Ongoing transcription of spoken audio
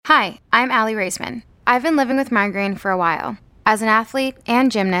Hi, I'm Allie Raisman. I've been living with migraine for a while. As an athlete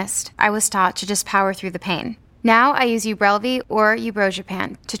and gymnast, I was taught to just power through the pain. Now I use Ubrelvy or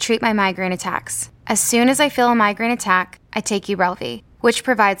Ubrogepant to treat my migraine attacks. As soon as I feel a migraine attack, I take Ubrelvy, which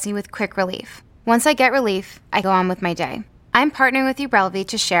provides me with quick relief. Once I get relief, I go on with my day. I'm partnering with Ubrelvy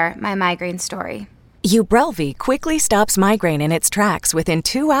to share my migraine story. Ubrelvy quickly stops migraine in its tracks within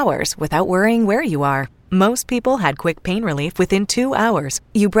 2 hours without worrying where you are. Most people had quick pain relief within 2 hours.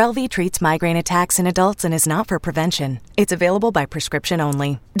 Ubrelvy treats migraine attacks in adults and is not for prevention. It's available by prescription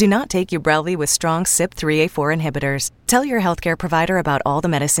only. Do not take Ubrelvy with strong CYP3A4 inhibitors. Tell your healthcare provider about all the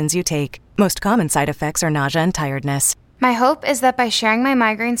medicines you take. Most common side effects are nausea and tiredness. My hope is that by sharing my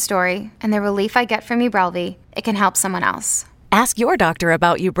migraine story and the relief I get from Ubrelvy, it can help someone else. Ask your doctor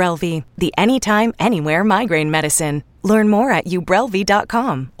about Ubrelvy, the anytime, anywhere migraine medicine. Learn more at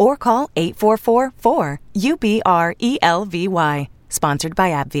ubrelvy.com or call 844-4-UBRELVY. Sponsored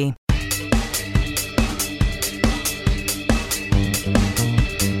by AbbVie.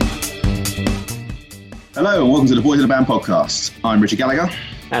 Hello and welcome to the Boys in the Band podcast. I'm Richard Gallagher.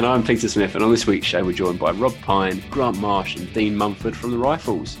 And I'm Peter Smith, and on this week's show we're joined by Rob Pine, Grant Marsh and Dean Mumford from the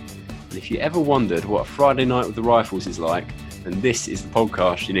Rifles. And if you ever wondered what a Friday night with the Rifles is like, then this is the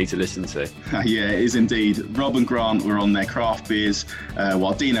podcast you need to listen to. Yeah, it is indeed. Rob and Grant were on their craft beers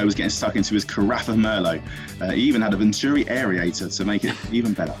while Dino was getting stuck into his carafe of Merlot. He even had a Venturi aerator to make it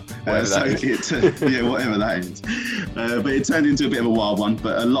even better. Whatever that is. Whatever that is. But it turned into a bit of a wild one,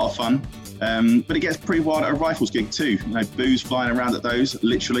 but a lot of fun. But it gets pretty wild at a Rifles gig too. You know, booze flying around at those,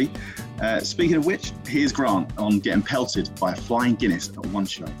 literally. Speaking of which, here's Grant on getting pelted by a flying Guinness at one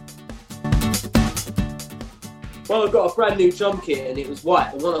show. Well, I've got a brand new drum kit and it was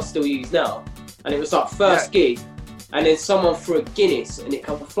white, the one I still use now. And it was like first gig, and then someone threw a Guinness and it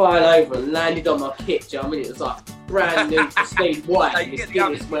came flying over and landed on my kit. Do you know what I mean? It was like brand new, pristine white, and this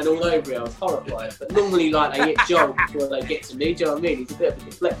Guinness went all over it. I was horrified. But normally, like, they hit Joel before they get to me. Do you know what I mean? He's a bit of a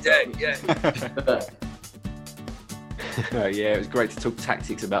deflector. Yeah, it was great to talk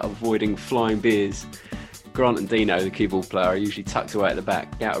tactics about avoiding flying beers. Grant and Dino, the keyboard player, are usually tucked away at the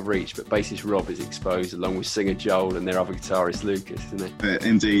back, out of reach, but bassist Rob is exposed along with singer Joel and their other guitarist Lucas, isn't he?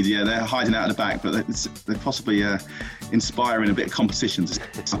 Indeed, yeah, they're hiding out at the back, but they're possibly inspiring a bit of competition to see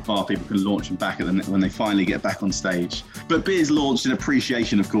how far people can launch them back when they finally get back on stage. But beers launched in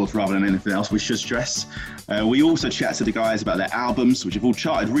appreciation, of course, rather than anything else, we should stress. We also chat to the guys about their albums, which have all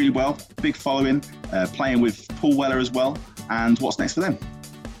charted really well, big following, playing with Paul Weller as well, and what's next for them.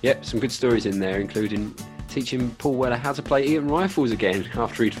 Yep, some good stories in there, including teaching Paul Weller how to play Eton Rifles again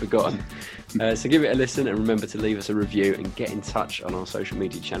after he'd forgotten. So give it a listen and remember to leave us a review and get in touch on our social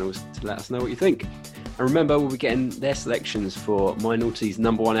media channels to let us know what you think. And remember, we'll be getting their selections for My Naughty's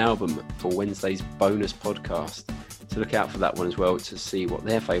 #1 album for Wednesday's bonus podcast. So look out for that one as well to see what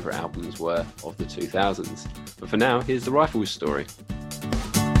their favourite albums were of the 2000s. But for now, here's the Rifles story.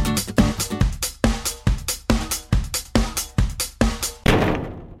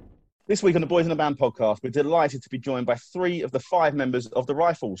 This week on the Boys in the Band podcast, we're delighted to be joined by 3 of the 5 members of the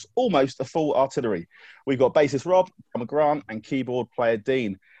Rifles, almost a full artillery. We've got bassist Rob, drummer Grant, and keyboard player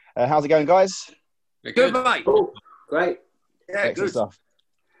Dean. How's it going, guys? Good, mate. Cool. Great. Yeah, Excellent good stuff.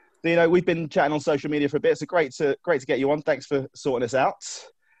 Dino, we've been chatting on social media for a bit, so great to get you on. Thanks for sorting us out.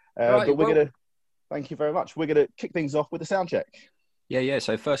 Thank you very much. We're going to kick things off with a sound check. Yeah.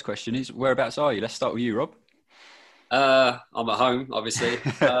 So first question is, whereabouts are you? Let's start with you, Rob. I'm at home, obviously.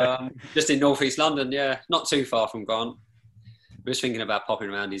 Just in North East London, yeah. Not too far from Grant. We was thinking about popping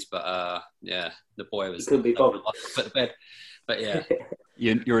around his, but the boy was couldn't be bothered. Put to bed. But yeah.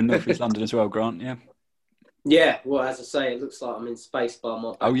 You're in North East London as well, Grant, yeah? Yeah, well, as I say, it looks like I'm in space by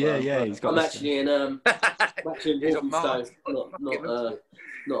my background. Oh, yeah. He's got I'm actually in Walthamstow, not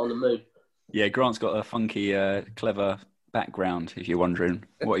on the moon. Yeah, Grant's got a funky, clever background, if you're wondering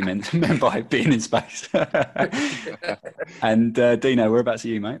what he meant by being in space. And Dino, whereabouts are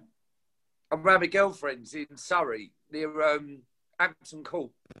you, mate? I'm around my girlfriend's in Surrey, near Hampton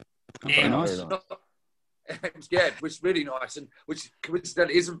Court. Oh, very nice. Yeah, it was really nice, and which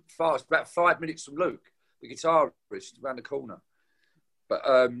coincidentally isn't far. It's about 5 minutes from Luke, the guitarist, around the corner.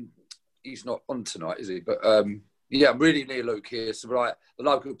 But he's not on tonight, is he? But yeah, I'm really near Luke here. So like the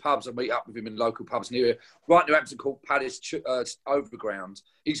local pubs, I meet up with him in local pubs near, right near Hampton Court Palace Overground.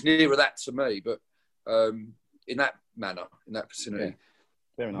 He's nearer that to me, but in that manner, in that vicinity. Yeah.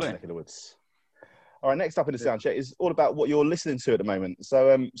 Very nice neck of the woods. All right, next up in the sound check is all about what you're listening to at the moment.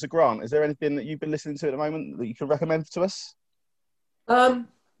 So, Grant, is there anything that you've been listening to at the moment that you can recommend to us? I've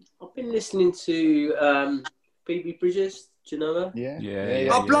been listening to Phoebe Bridgers, Do you know her? Yeah.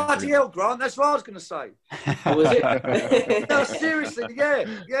 Oh, bloody hell, Grant. That's what I was going to say. Oh, was it? No, seriously, yeah.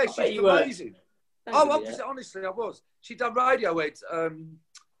 Yeah, she's amazing. Honestly, I was. She done Radiohead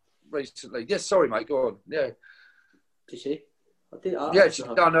recently. Yes, sorry, mate. Go on. Yeah. Did she? She's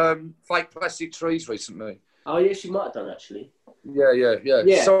done Fake Plastic Trees recently. Oh, yeah, she might have done, actually.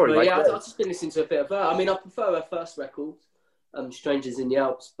 Yeah. Sorry, mate. I've just been listening to a bit of her. I mean, I prefer her first record, Strangers in the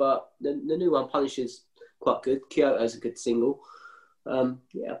Alps, but the new one, Punisher's quite good. Kyoto's a good single. I've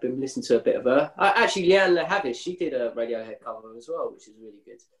been listening to a bit of her. Actually, Leanne LeHavish, she did a Radiohead cover as well, which is really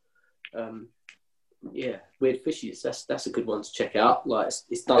good. Weird Fishes. That's a good one to check out. Like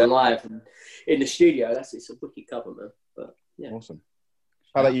it's done live and in the studio. It's a wicked cover, man. But yeah, awesome.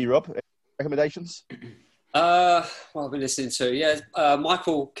 How about you, Rob? Recommendations? I've been listening to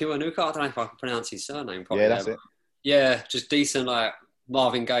Michael Kiwanuka. I don't know if I can pronounce his surname properly. Yeah, that's it. Yeah, just decent like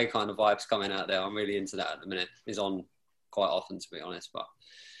Marvin Gaye kind of vibes coming out there. I'm really into that at the minute. He's on quite often, to be honest. But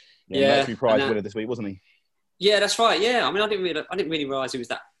Mercury Prize winner this week, wasn't he? Yeah, that's right. Yeah, I mean, I didn't really realise he was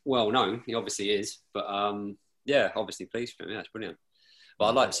that well known. He obviously is, but obviously pleased for him. Yeah, it's brilliant. But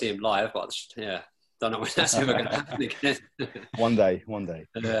I'd like to see him live, but don't know when that's ever going to happen again. One day.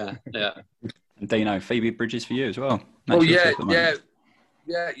 Yeah. And Dino, Phoebe Bridges for you as well. Yeah,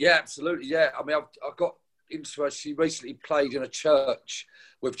 absolutely. Yeah, I mean, I got into her. She recently played in a church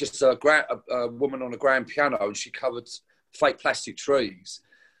with just a woman on a grand piano, and she covered Fake Plastic Trees.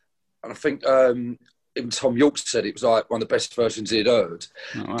 And I think even Tom York said it was like one of the best versions he'd heard.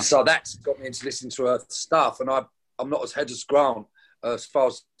 Oh, wow. So that's got me into listening to her stuff. And I'm not as head as Grant, as far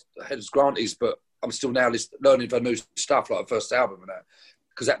as head as Grant is, but I'm still now learning her new stuff, like her first album and that.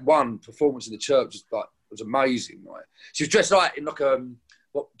 Because that one performance in the church was amazing. Like she was dressed like in like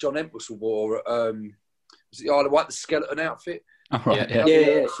what John Entwistle wore. Was it the Isle of Wight, the skeleton outfit? Oh, right, yeah,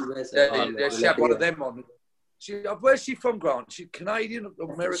 she wears that. She had one of them on. Where's she from, Grant? She Canadian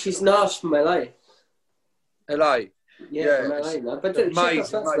or American? She's from LA. LA. Yeah, from LA, man. But check her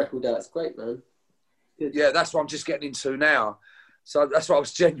first record out. It's great, man. Good. Yeah, that's what I'm just getting into now. So that's what I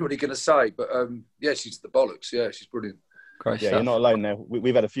was genuinely going to say. But she's the bollocks. Yeah, she's brilliant. Great stuff. You're not alone there.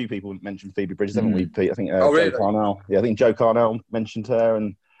 We've had a few people mention Phoebe Bridges, haven't we, Pete? I think really? Joe Carnell. Yeah, I think Joe Carnell mentioned her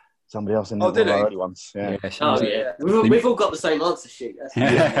and somebody else in one of our early ones. Yeah. We've all got the same answer sheet. I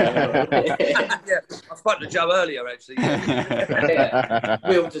spoke to Joe earlier, actually.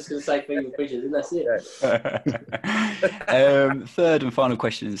 We're all just going to say Phoebe Bridges, and that's it. Third and final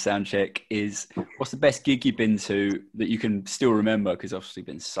question in Soundcheck is, what's the best gig you've been to that you can still remember? Because obviously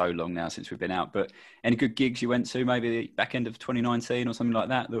been so long now since we've been out. But any good gigs you went to, maybe the back end of 2019 or something like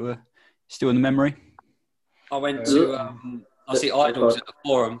that were still in the memory? I went to I see Idols at the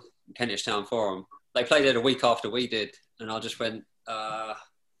Forum. Kentish Town Forum. They played it a week after we did, and I just went, that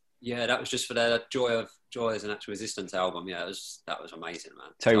was just for their Joy as an Actual Existence album. Yeah, that was amazing,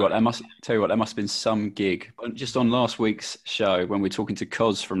 man. Tell you what, there must have been some gig. Just on last week's show, when we were talking to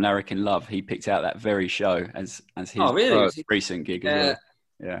Cos from Larrick in Love, he picked out that very show as his recent gig as well.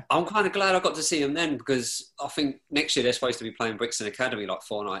 Yeah. I'm kind of glad I got to see him then, because I think next year they're supposed to be playing Brixton Academy like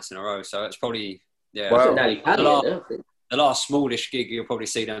 4 nights in a row. So it's probably the last smallish gig you'll probably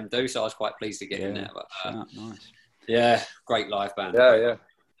see them do, so I was quite pleased to get in there. But, nice. Yeah, great live band. Yeah.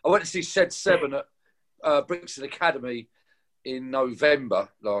 I went to see Shed 7 at Brixton Academy in November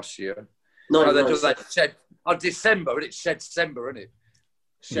last year. December, and it's Shed December, isn't it?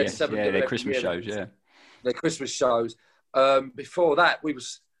 Shed 7. Yeah, their Christmas shows, Their Christmas shows. Before that, we were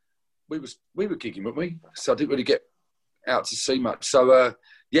gigging, weren't we? So I didn't really get out to see much. So,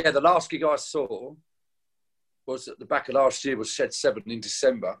 the last gig I saw was at the back of last year was Shed 7 in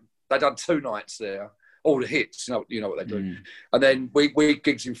December. They done 2 nights there, all the hits, you know what they do. And then we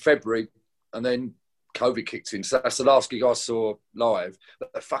gigs in February, and then COVID kicked in. So that's the last gig I saw live.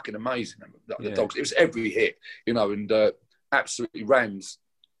 But they're fucking amazing. The Dogs. It was every hit, and absolutely rams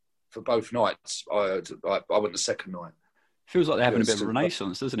for both nights. I went the second night. Feels like they're having a bit of a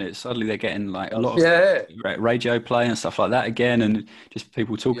renaissance, doesn't it? Suddenly they're getting like a lot of radio play and stuff like that again, and just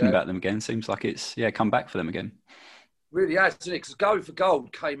people talking about them again. Seems like it's come back for them again. Really has, isn't it? Because Going for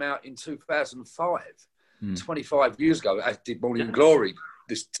Gold came out in 2005, 25 years ago. I did Morning Glory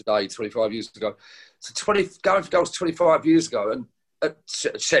today, 25 years ago. So Going for Gold's 25 years ago, and at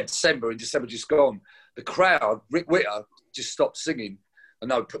Shed December, in December just gone, the crowd, Rick Witter just stopped singing. And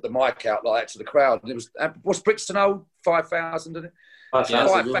they would put the mic out like that to the crowd. And it was Brixton old? 5,000, isn't it?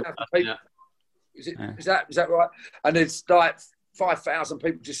 5,000 people. Yeah. Is that right? And it's like 5,000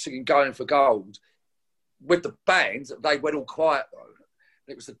 people just singing Going for Gold. With the band, they went all quiet though.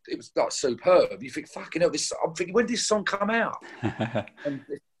 It was like superb. You think, fucking hell, I'm thinking, when did this song come out? And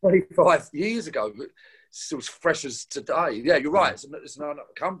it's 25 years ago. still as fresh as today. Yeah, you're right. It's a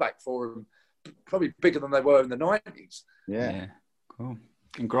comeback for them, probably bigger than they were in the 90s. Yeah. Cool.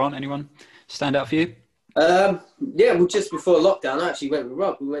 And Grant, anyone stand out for you? Yeah, well, just before lockdown, I actually went with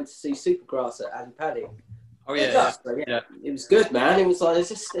Rob. We went to see Supergrass at Ali Paddy. Oh yeah, It was good, man. It was like there's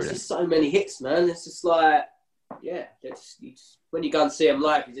just so many hits, man. It's just like when you go and see them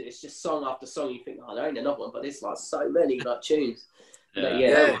live, it's just song after song. You think, oh, there ain't another one, but it's like so many like tunes.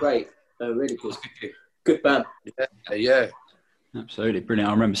 They were great. They were really good. Good band. Yeah. Absolutely brilliant.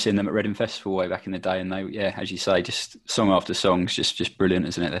 I remember seeing them at Reading Festival way back in the day, and they, as you say, just song after song, just brilliant,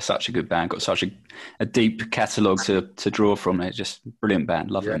 isn't it? They're such a good band, got such a deep catalogue to draw from. They're just brilliant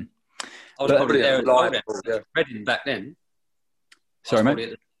band. Love them. I was probably there at Reading back then. Sorry,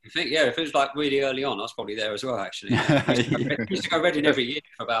 mate. If it was like really early on, I was probably there as well. Actually, I used to go Reading every year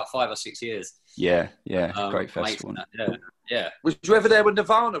for about 5 or 6 years. Yeah, great festival. Yeah. Was you ever there when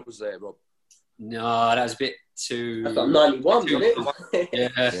Nirvana was there, Rob? No, that was a bit too. That's like 91, wasn't it? Yeah.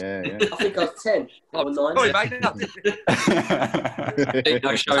 I think I was 10 or 9. Sorry, mate.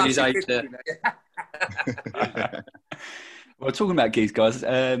 No showing his age there. Well, talking about gigs, guys,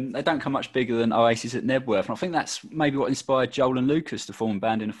 they don't come much bigger than Oasis at Nebworth. And I think that's maybe what inspired Joel and Lucas to form a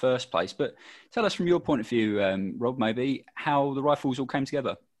band in the first place. But tell us from your point of view, Rob, maybe, how the Rifles all came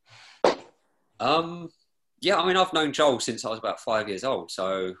together. Yeah, I mean, I've known Joel since I was about 5 years old.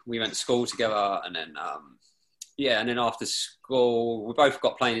 So we went to school together, and then, and then after school, we both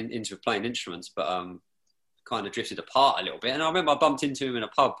got into playing instruments, but kind of drifted apart a little bit. And I remember I bumped into him in a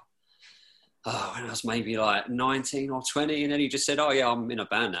pub when I was maybe like 19 or 20, and then he just said, oh, yeah, I'm in a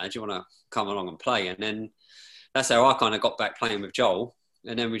band now. Do you want to come along and play? And then that's how I kind of got back playing with Joel.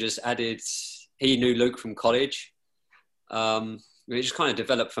 And then we just added, he knew Luke from college. We just kind of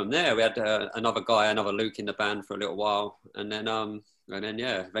developed from there. We had another Luke in the band for a little while. And then,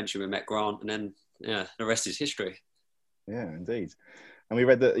 eventually we met Grant, and then, the rest is history. Yeah, indeed. And we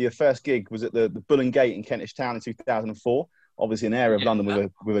read that your first gig was at the Bull and Gate in Kentish Town in 2004. Obviously an area of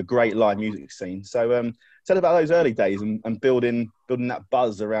London with a great live music scene. So tell about those early days and building that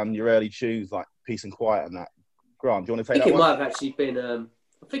buzz around your early tunes like Peace and Quiet and that. Grant, do you want to take that one? I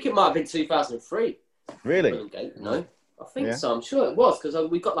think it might have been 2003. Really? Bull and Gate, no? I think so. I'm sure it was, because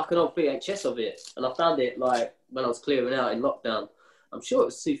we got like an old VHS of it, and I found it like when I was clearing out in lockdown. I'm sure it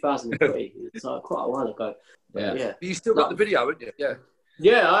was 2003. It's like quite a while ago. But, But you still got the video, haven't you? Yeah.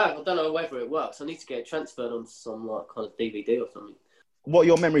 Yeah, I don't know whether it works. I need to get it transferred onto some like kind of DVD or something. What are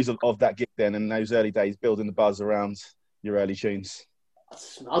your memories of that gig then, and those early days, building the buzz around your early tunes?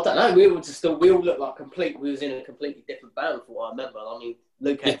 I don't know. We all looked like we was in a completely different band from what I remember. I mean,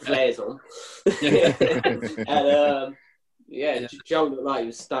 Luke had flares on, and Joe looked like he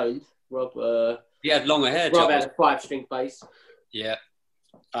was stoned. Rob, he had longer hair. Rob had a 5-string bass. Yeah.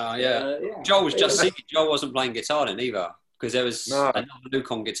 Joel was just singing. Joel wasn't playing guitar then either, because there was another Luke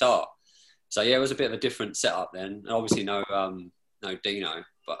on guitar. So yeah, it was a bit of a different setup then. And obviously no Dino,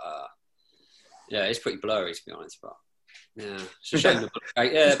 but it's pretty blurry to be honest. But yeah, it's a shame.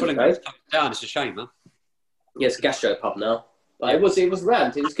 Pulling down. It's a shame, man. Yeah, it's a gastro pub now. But it was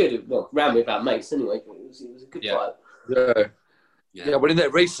rammed. It was good. Well, rammed with our mates anyway. But it was a good vibe. Yeah, I went in there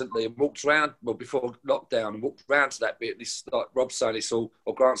recently and walked around, before lockdown, and walked around to that bit. And it's like Rob said,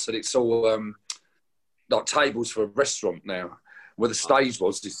 Grant said, it's all like tables for a restaurant now. Where the stage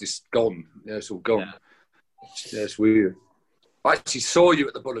was, it's just gone. Yeah, it's all gone. Yeah, it's weird. I actually saw you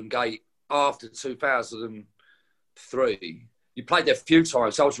at the Bull and Gate after 2003. You played there a few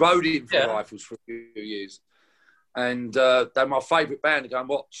times. So I was roadieing for Rifles for a few years. And they're my favourite band to go and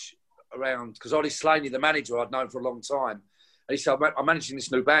watch around. Because Ollie Slaney, the manager, I'd known for a long time. And he said, I'm managing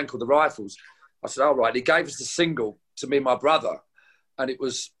this new band called The Rifles. I said, all right. He gave us the single to me and my brother. And it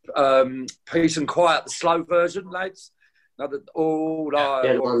was Peace and Quiet, the slow version, lads. The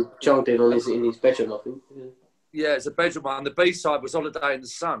one Joel did in his bedroom, I think. Yeah, it's a bedroom one. And the B-side was Holiday in the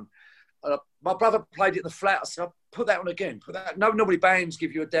Sun. My brother played it in the flat. I said, put that on again. Nobody bands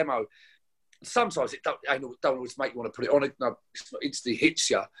give you a demo. Sometimes it don't always make you want to put it on. It instantly hits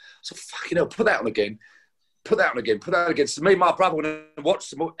you. So fucking hell, put that on again. Put that on again. Put that again. So me and my brother went and watched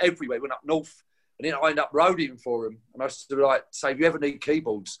them everywhere. We went up north. And then I ended up roadieing for him. And I used to say, if you ever need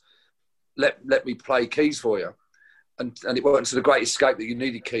keyboards, let me play keys for you. And it wasn't to the Great Escape that you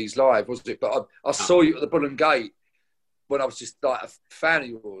needed keys live, was it? But I saw you at the Bull and Gate when I was just like a fan of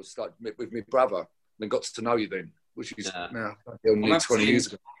yours, like with my brother, and got to know you then, which is now nearly 20 years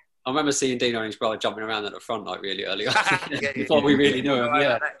ago. I remember seeing Dino and his brother jumping around at the front like really early on, before we really knew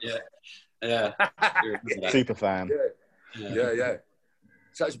him. Yeah. Super fan. Yeah.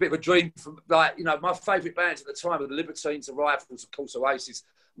 So it's a bit of a dream from, like, you know, my favourite bands at the time were the Libertines, the Rifles, of course, Oasis,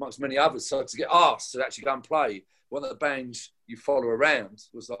 amongst many others. So to get asked to actually go and play one of the bands you follow around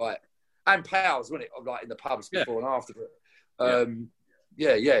was like, and Pals, wasn't it? Like in the pubs before and after it.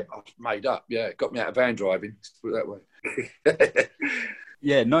 Yeah, I made up. Yeah, it got me out of van driving, let's put it that way.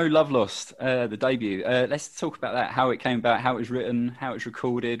 Yeah, No Love Lost, the debut. Let's talk about that, how it came about, how it was written, how it was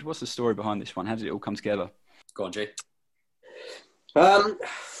recorded. What's the story behind this one? How did it all come together? Go on, G.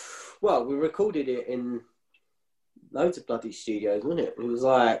 Well, we recorded it in loads of bloody studios, wasn't it? It was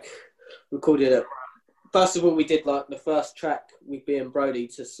like, recorded it. First of all, we did like the first track with B and Brody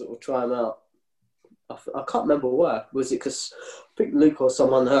to sort of try them out. I can't remember where. Was it because I think Luke or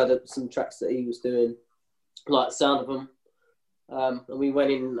someone heard some tracks that he was doing, like the sound of them. And we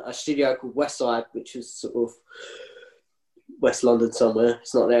went in a studio called Westside, which is sort of West London somewhere.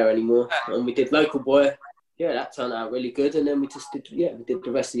 It's not there anymore. And we did Local Boy. Yeah, that turned out really good. And then we just did, we did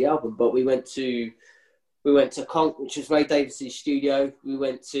the rest of the album. But we went to Conk, which was Ray Davis's studio. We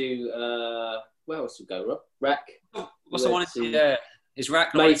went to, where else did we go, Rob? Rack. What's the one in is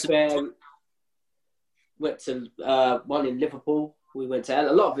Rack? Mayfair. Went to one in Liverpool. We went to,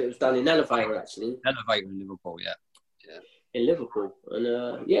 a lot of it was done in Elevator, actually. Elevator in Liverpool, yeah. In Liverpool. And,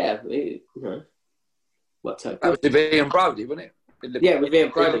 it, you know, worked out That was with Ian Brody, wasn't it? Yeah, with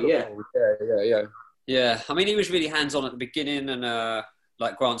Ian Brody, Yeah. Yeah, I mean, he was really hands-on at the beginning, and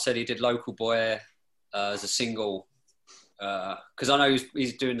like Grant said, he did Local Boy as a single, because I know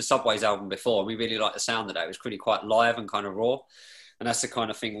he's doing the Subways album before, and we really liked the sound of that. It was really quite live and kind of raw, and that's the kind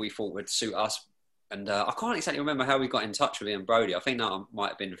of thing we thought would suit us. And I can't exactly remember how we got in touch with Ian Brody. I think that might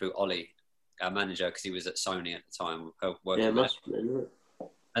have been through Ollie, our manager, because he was at Sony at the time.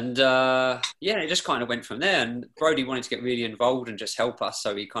 And it just kind of went from there. And Brody wanted to get really involved and just help us,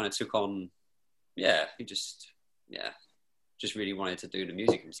 so he kind of took on. He just really wanted to do the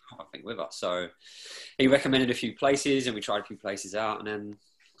music himself, I think, with us. So he recommended a few places, and we tried a few places out. And then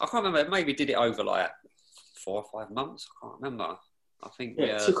I can't remember. Maybe did it over like 4 or 5 months. I can't remember. I think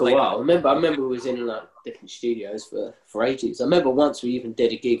it took a while. I remember we was in like different studios for ages. I remember once we even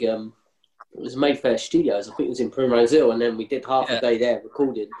did a gig. It was Mayfair Studios. I think it was in Primrose Hill, and then we did half a day there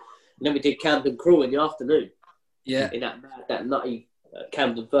recording, and then we did Camden Crew in the afternoon. Yeah, in that nutty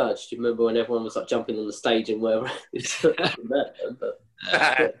Camden Verge. Do you remember when everyone was like jumping on the stage and wherever?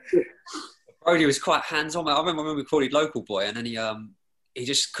 Brody was quite hands-on. I remember when we recorded Local Boy, and then he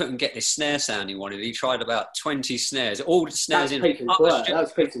just couldn't get this snare sound he wanted. He tried about 20 snares, all the snares in. That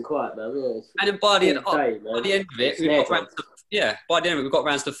was peace and quiet, man. Yeah, and then by the end of it, we got around to, by the end of it, we got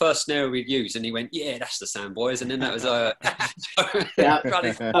around to the first snare we'd used, and he went, "Yeah, that's the sound, boys." And then that was that was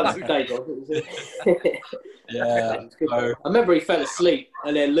the I remember he fell asleep,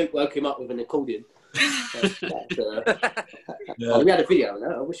 and then Luke woke him up with an accordion. We had a video on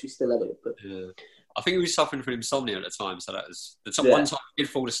that. I wish we still had it, but. I think he was suffering from insomnia at the time, so that was one time he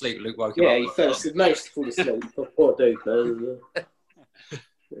did fall asleep. Luke woke him up. Yeah, he managed to fall asleep. Poor dude, man.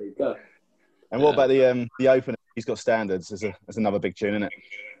 There you go. And what about the opener? He's Got Standards as another big tune, isn't it?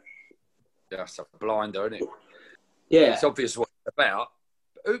 Yeah, it's a blinder, isn't it? Yeah, it's obvious what it's about.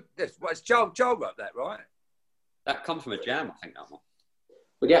 It's Joel wrote that, right? That comes from a jam, I think, that one.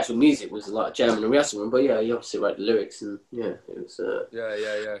 Well, the actual music was like a jam in a rehearsal room, but he obviously wrote the lyrics, and it was.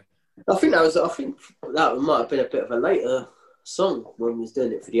 Yeah. I think that might have been a bit of a later song when we was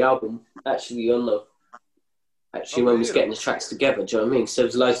doing it for the album. When we was getting the tracks together, do you know what I mean? So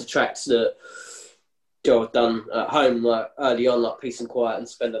there's loads of tracks that Joe had done at home, like early on, like Peace and Quiet and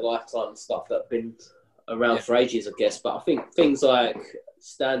Spend a Lifetime and stuff that have been around for ages, I guess. But I think things like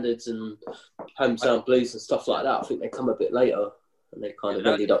Standards and Hometown Blues and stuff like that, I think they come a bit later, and they kind of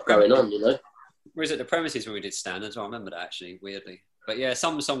ended up going on, you know. Was it the Premises when we did Standards? I remember that, actually, weirdly. But yeah,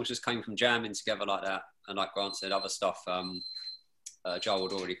 some songs just came from jamming together like that. And like Grant said, other stuff Joel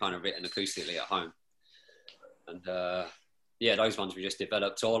had already kind of written acoustically at home. And those ones we just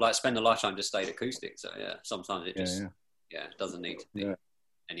developed. Or like Spend a Lifetime just stayed acoustic. So yeah, sometimes it just doesn't need to be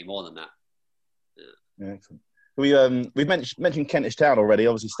any more than that. Yeah, excellent. We've mentioned Kentish Town already,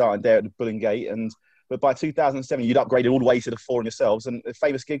 obviously starting there at the Bull & Gate, but by 2007 you'd upgraded all the way to the Forum yourselves, and a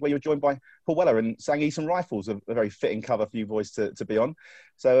famous gig where you were joined by Paul Weller and sang Eastern Rifles, a very fitting cover for you boys to be on.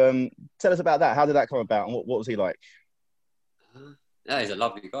 So tell us about that. How did that come about, and what was he like? He's a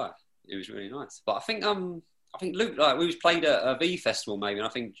lovely guy. He was really nice. But I think Luke, like, we was played at a V festival maybe, and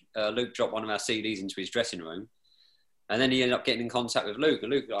I think Luke dropped one of our CDs into his dressing room, and then he ended up getting in contact with Luke,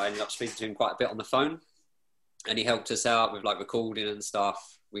 and I ended up speaking to him quite a bit on the phone, and he helped us out with like recording and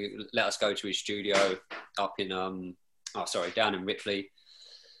stuff. We let us go to his studio up in down in Ripley,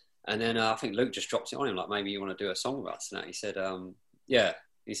 and then I think Luke just dropped it on him, like, maybe you want to do a song with us. And he said, Yeah,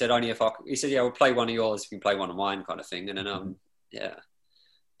 he said only if I. He said, yeah, we'll play one of yours if you can play one of mine, kind of thing. And then yeah,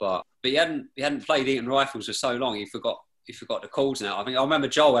 but he hadn't played Eton Rifles for so long. He forgot the calls now. I mean, I remember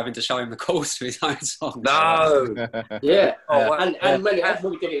Joel having to show him the calls to his own song. No. Yeah. Oh, and when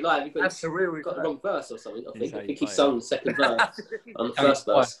we did it live, he got Absolutely. the wrong verse or something. I He's think he sung the second verse on the first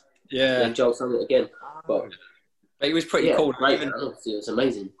Yeah. verse. Yeah. And then Joel sung it again. But he was pretty yeah, cool. great. Even, Honestly, it was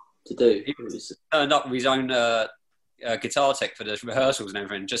amazing to do. he turned up with his own guitar tech for the rehearsals and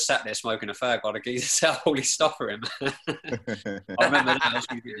everything. Just sat there smoking a fag while the geezer set all his stuff for him. I remember that. That's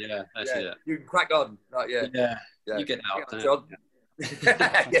really good. Yeah, that's it. You can crack on. Like, yeah. You get out, John.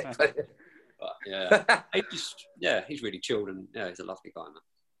 Yeah. But, he's really chilled and he's a lovely guy, man.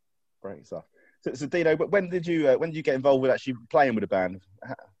 Great stuff. So Dino, when did you get involved with actually playing with a band?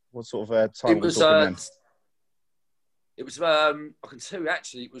 What sort of time It was. then? It was. I can tell you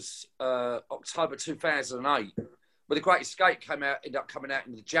actually. It was October 2008. But The Great Escape ended up coming out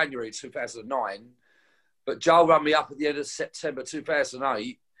in January 2009. But Joel rang me up at the end of September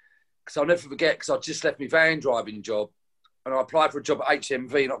 2008 because I'll never forget because I just left my van driving job and I applied for a job at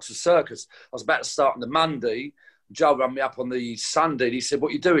HMV in Oxford Circus. I was about to start on the Monday. Joel rang me up on the Sunday and he said, "What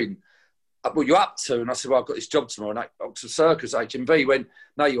are you doing? What are you up to?" And I said, "Well, I've got this job tomorrow at Oxford Circus, HMV." He went,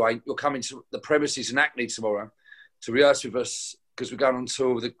 "No, you ain't. You're coming to the premises in Hackney tomorrow to rehearse with us because we're going on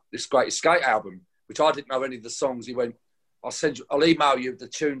tour with this Great Escape album," which I didn't know any of the songs. He went, I'll email you the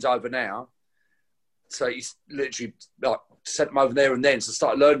tunes over now. So he's literally sent them over there and then. So I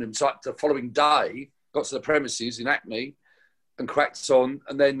started learning them. So the following day, got to the premises in Hackney and cracked on.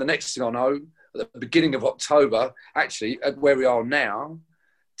 And then the next thing I know, at the beginning of October, actually, at where we are now,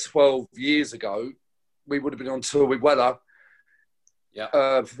 12 years ago, we would have been on tour with Weller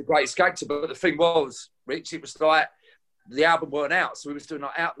for the Great Escape. But the thing was, Rich, it was like the album weren't out. So we was doing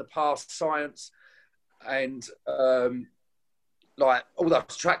like Out in the Past, Science, and like all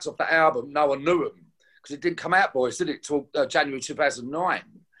those tracks off that album, no one knew them because it didn't come out, boys, did it? Till January 2009.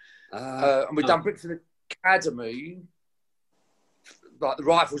 And we've done Brixton Academy, like the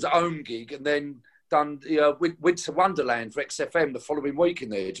Rifles' own gig, and then done the Winter Wonderland for XFM the following week in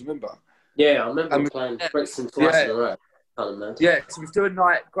there. Do you remember? Yeah, I remember playing Brixton twice in a row. Yeah, so we're doing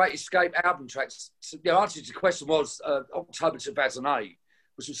like Great Escape album tracks. So, answer to the question was October 2008.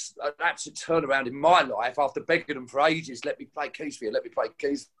 Which was an absolute turnaround in my life after begging them for ages, let me play keys for you.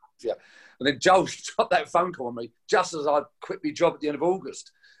 And then Joel dropped that phone call on me just as I quit my job at the end of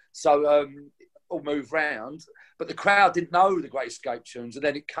August. So all moved round. But the crowd didn't know the Great Escape tunes. And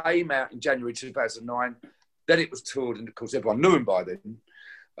then it came out in January 2009. Then it was toured, and of course everyone knew him by then.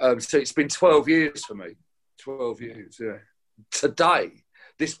 So it's been 12 years for me. 12 years, yeah. Today,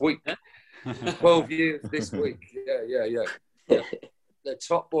 this week. 12 years this week. Yeah. The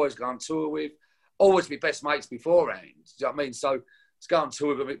top boys go on tour with, always be best mates beforehand. Do you know what I mean? So to go on tour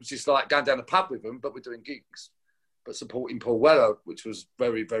with them, it was just like going down the pub with them, but we're doing gigs. But supporting Paul Weller, which was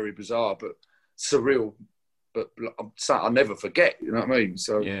very, very bizarre, but surreal. But I'll never forget, you know what I mean?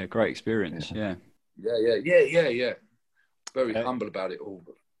 So yeah, great experience, yeah. Yeah. Very humble about it all,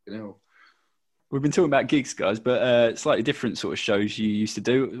 but, you know. We've been talking about gigs, guys, but slightly different sort of shows you used to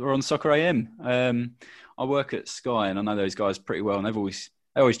do were on Soccer AM. I work at Sky, and I know those guys pretty well, and they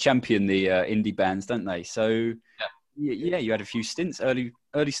always champion the indie bands, don't they? So, yeah, you had a few stints, early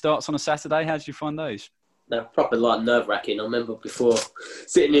starts on a Saturday. How did you find those? They're proper like nerve-wracking. I remember before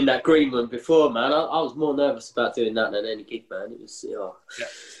sitting in that green room before, man. I was more nervous about doing that than any gig, man. It was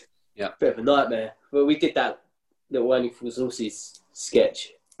a bit of a nightmare. But we did that little Only Fools and Horses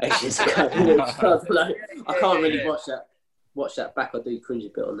sketch ages ago. I can't really watch that back. I do cringe a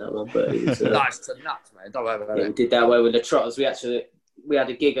bit on that one, but it was nice to nuts, man. Don't worry about it. We did that way with the Trotters. We had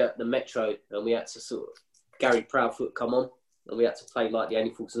a gig at the Metro, and we had to sort of Gary Proudfoot come on, and we had to play like the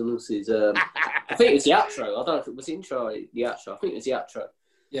Only Fools and Horses. I think it was the outro. I don't know if it was the intro or the outro. I think it was the outro.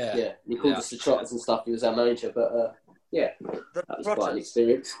 Yeah. He called us the Trotters and stuff. He was our manager, but that was quite an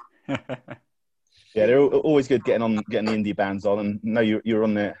experience. Yeah, they're always good getting the indie bands on, and know you're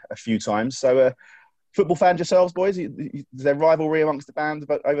on there a few times. So, football fans yourselves, boys? Is there rivalry amongst the band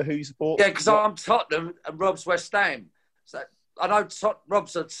over who you support? Yeah, because I'm Tottenham and Rob's West Ham. So I know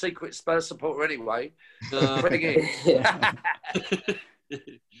Rob's a secret Spurs supporter anyway. Bring it.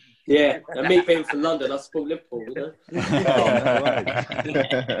 Yeah, and me being from London, I support Liverpool, you know?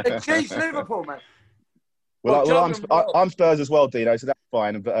 Jeez, Liverpool, man. Well, I'm Spurs as well, Dino, so that's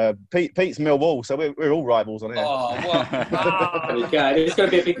fine. But Pete's Millwall, so we're all rivals on here. Oh, what? There we go. It's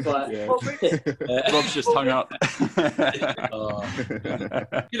going to be a big fight. Yeah. Rob's just hung up.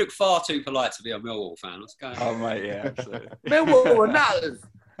 You look far too polite to be a Millwall fan. What's going on? Oh, mate, yeah, absolutely. Millwall and nutters.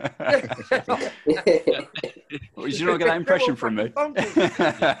 Well, did you not get that impression from me?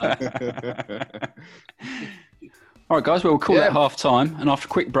 All right, guys, well, we'll call that half time. And after a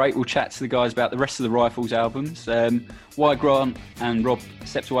quick break, we'll chat to the guys about the rest of the Rifles albums, why Grant and Rob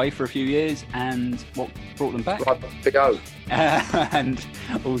stepped away for a few years and what brought them back. Right, big O. And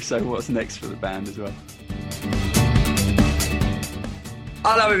also what's next for the band as well.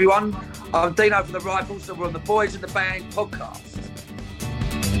 Hello, everyone. I'm Dino from the Rifles, and we're on the Boys in the Band podcast.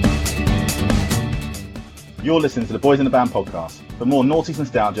 You're listening to the Boys in the Band podcast. For more noughties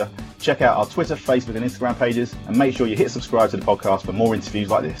nostalgia, check out our Twitter, Facebook and Instagram pages, and make sure you hit subscribe to the podcast for more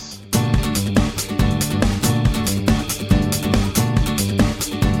interviews like this.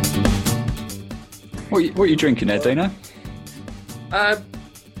 What are you drinking there, Dino?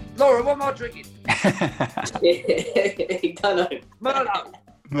 Laura, what am I drinking? He don't know. Merlot.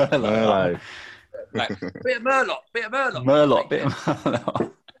 Hello. Bit of Merlot.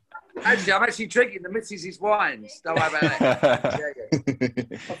 Merlot. Actually, I'm actually drinking the Mrs.'s wines. Don't worry about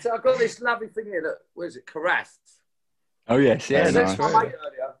that. I've got this lovely thing here. That, what is it? Carafe. Oh, yes. Yeah, I nice. my mate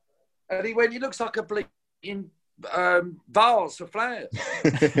earlier, and he went, he looks like a bleeding vase for flowers.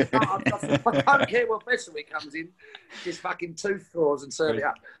 I don't care what vessel it comes in. Just fucking 2 straws and serve it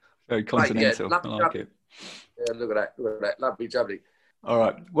up. Very continental. Mate, I like it. Yeah, look at that. Lovely jubbly. All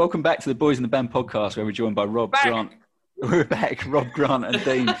right. Welcome back to the Boys in the Band podcast, where we're joined by Rob, Grant. We're back, Rob, Grant and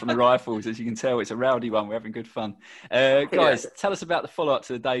Dean from the Rifles. As you can tell, it's a rowdy one. We're having good fun. Guys, tell us about the follow-up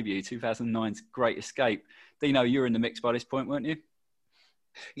to the debut, 2009's Great Escape. Dino, you were in the mix by this point, weren't you?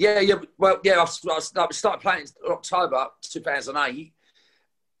 Yeah. Well, yeah, I started playing in October 2008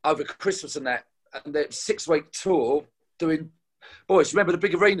 over Christmas and that. And the 6-week tour doing, boys, remember the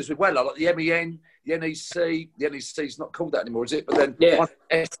big arenas with Weller, like the MEN, the NEC. The NEC's not called that anymore, is it? But then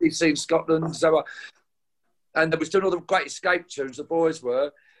SEC in Scotland. So, and they was doing all the Great Escape tunes, the boys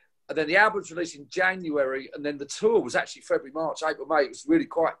were. And then the album was released in January, and then the tour was actually February, March, April, May. It was really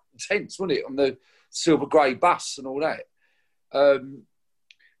quite intense, wasn't it, on the silver grey bus and all that.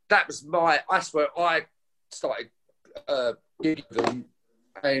 That's where I started gigging them,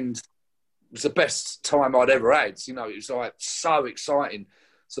 and it was the best time I'd ever had. You know, it was like so exciting,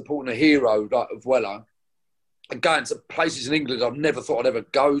 supporting a hero like of Weller, and going to places in England I never thought I'd ever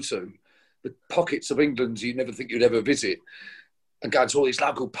go to. The pockets of England you never think you'd ever visit, and going to all these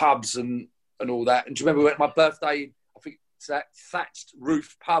local pubs and all that. And do you remember when my birthday, I think it's that thatched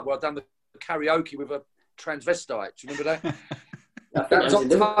roof pub where I'd done the karaoke with a transvestite. Do you remember that? That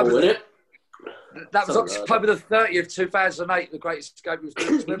was October the 30th, 2008, the Great Escape was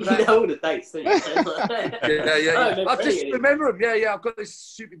doing. Remember that? You know all the dates, don't you? Yeah. I just remember them. Yeah, I've got this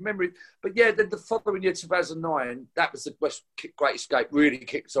stupid memory. But yeah, then the following year, 2009, that was the Great Escape really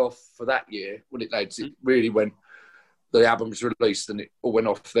kicked off for that year, when it lads. It really went, the album was released and it all went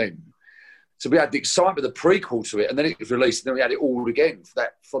off then. So we had the excitement of the prequel to it, and then it was released, and then we had it all again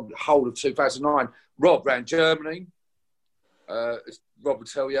for the whole of 2009. Rob ran Germany. Rob will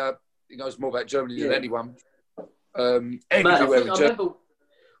tell you, he knows more about Germany than anyone. Man, I remember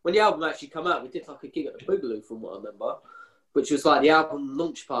when the album actually came out, we did like a gig at the Boogaloo, from what I remember, which was like the album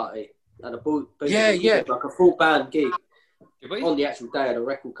launch party at a Boogaloo, like a full band gig on the actual day of the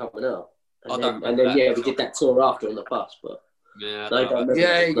record coming out. And then we did that tour after on the bus. But yeah.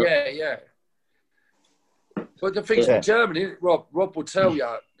 But the things in Germany, Rob will tell you.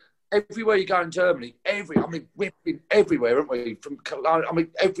 Everywhere you go in Germany, we've been everywhere, haven't we? From Cologne,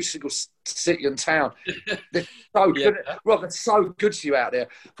 every single city and town. They're so good. Rob, they're so good to you out there.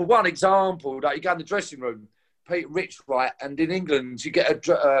 For one example, like you go in the dressing room, Peter Rich, right? And in England, you get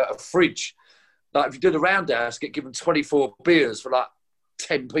a fridge. Like if you do the roundhouse, you get given 24 beers for like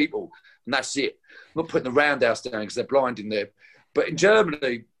 10 people, and that's it. I'm not putting the roundhouse down because they're blind in there. But in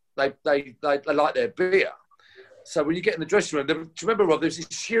Germany, they like their beer. So when you get in the dressing room, do you remember, Rob, there's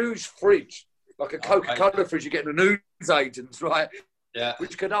this huge fridge, like a Coca-Cola fridge you get in the news agents, right? Yeah.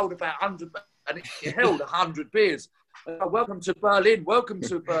 Which could hold about 100, and it held 100 beers. Welcome to Berlin.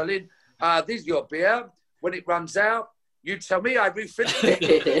 This is your beer. When it runs out, you tell me I refilled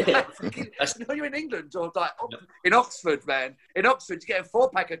it. You're in England, or like in Oxford, man. In Oxford, you get a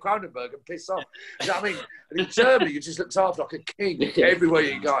 4-pack of Kronenberg and piss off. You know what I mean? And in Germany, you just looked after like a king everywhere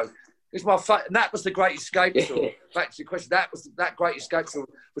you go. It's my and that was the Great Escape tour. Back to your question, that Great Escape tour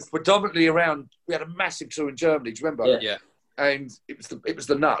was predominantly around. We had a massive tour in Germany. Do you remember? Yeah. And it was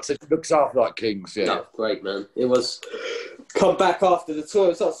the nuts. It looks after like kings. Yeah. No, great, man. It was come back after the tour.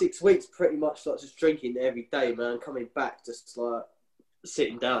 It was like 6 weeks, pretty much like just drinking every day, man. Coming back, just like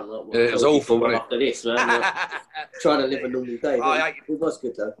sitting down. Like, it was awful. After this, man, trying to live a normal day. It was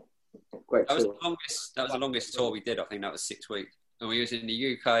good though. Great tour. That was the longest tour we did. I think that was 6 weeks. and we was in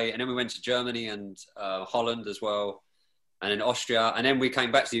the UK, and then we went to Germany and Holland as well, and then Austria, and then we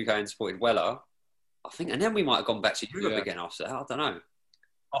came back to the UK and supported Weller, I think, and then we might have gone back to Europe again after that. I don't know.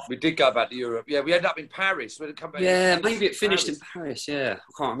 We did go back to Europe. Yeah, we ended up in Paris. We come back. Yeah, maybe it finished in Paris. Yeah,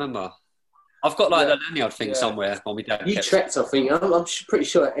 I can't remember. I've got like the lanyard thing somewhere on my dad. Utrecht, I think. I'm pretty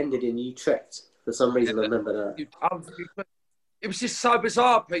sure it ended in Utrecht for some reason. I remember that. It was just so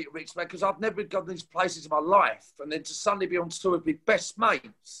bizarre, Peter Rich, man, because I've never gone to these places in my life, and then to suddenly be on tour with my best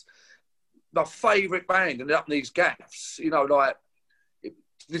mates, my favourite band, and up in these gaffs, you know, like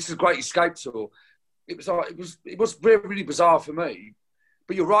this is a great escape tour. It was like it was really, really bizarre for me.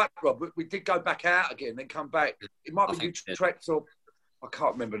 But you're right, Rob. We did go back out again, then come back. It might be Utrecht or I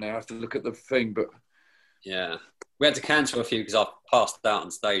can't remember now. I have to look at the thing, but yeah, we had to cancel a few because I passed out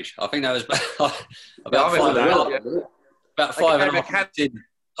on stage. I think that was about 5.5 in.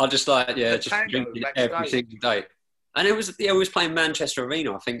 I just just drinking every single day. And it was we was playing Manchester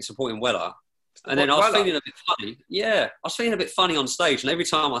Arena, I think, supporting Weller. And then I was feeling a bit funny. Yeah, I was feeling a bit funny on stage. And every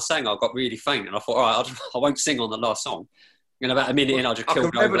time I sang, I got really faint. And I thought, all right, I won't sing on the last song. And about a minute in, I just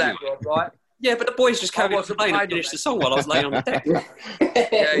killed over. That, Rob, right? Yeah, but the boys just carried on playing and finished the song while I was laying on the deck.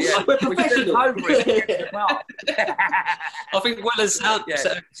 Yeah. We're professional. I think Weller's sound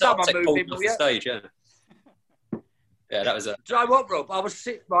tech pulled off the stage, Yeah, that was it. Do you know what, Rob? I was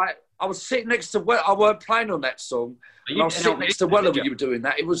sitting next to Weller. I weren't playing on that song. I was sitting next to Weller when you were doing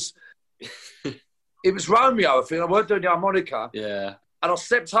that. It was Romeo, I think. I weren't doing the harmonica. Yeah. And I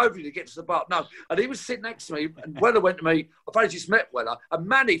stepped over to get to the bar. No, and he was sitting next to me, and Weller went to me. I've only just met Weller, and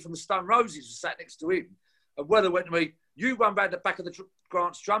Manny from the Stone Roses was sat next to him. And Weller went to me, you run round the back of the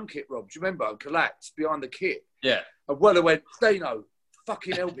Grant's drum kit, Rob. Do you remember? And collapsed behind the kit. Yeah. And Weller went, Dino,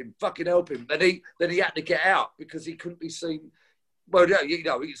 fucking help him. Then he had to get out because he couldn't be seen. Well, yeah, you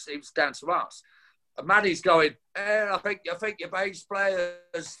know, it was down to us. And Manny's going, I think your bass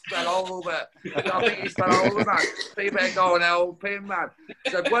players fell over. I think he's fell over, man. You better go and help him, man.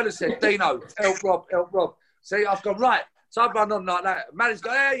 So Weller said, Dino, help Rob. See, I've gone, right. So I've run on like that. And Manny's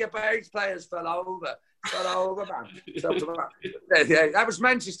going, your bass players fell over, man. So, yeah, that was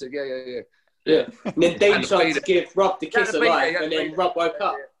Manchester. Yeah. And then Dean tried to give Rob the kiss of life, and then Rob woke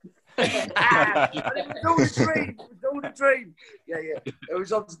up. It was all the dream. Yeah. It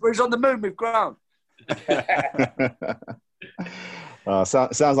was on the moon with Grant.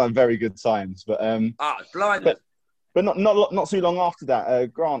 Sounds like very good times, but blind. But not too long after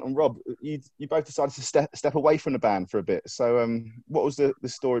that, Grant and Rob, you both decided to step away from the band for a bit. So, what was the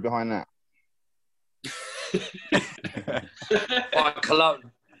story behind that?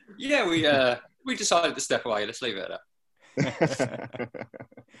 Cologne. Yeah, we decided to step away. Let's leave it at that.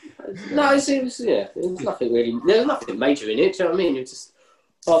 No, it was nothing really. There was nothing major in it. Do you know what I mean? It was just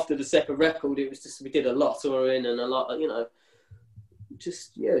after the second record. It was just we did a lot of touring and a lot, you know. It's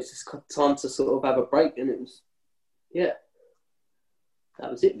just time to sort of have a break, and it was,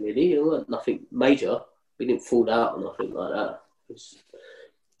 that was it really. It wasn't nothing major. We didn't fall out or nothing like that.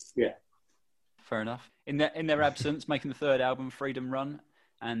 Fair enough. In their absence, making the third album, Freedom Run.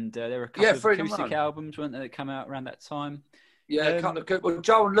 And there were a couple of acoustic albums, weren't there, that came out around that time? Yeah, a couple of. Well,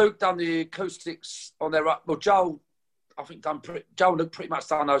 Joel and Luke done the acoustics on their. Well, Joel, I think Joel and Luke pretty much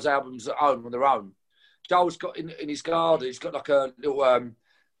done those albums at home on their own. Joel's got in his garden. He's got like a little a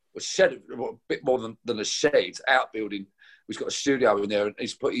shed, a bit more than a shed, outbuilding. He's got a studio in there, and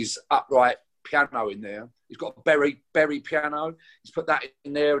he's put his upright piano in there. He's got a Berry piano. He's put that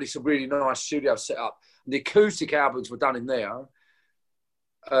in there, and it's a really nice studio set up. And the acoustic albums were done in there.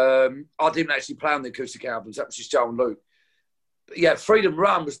 I didn't actually play on the acoustic albums. That was just Joe and Luke. But yeah, Freedom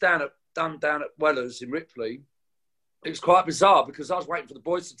Run was done down at Weller's in Ripley. It was quite bizarre because I was waiting for the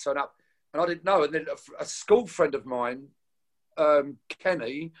boys to turn up, and I didn't know. And then a school friend of mine,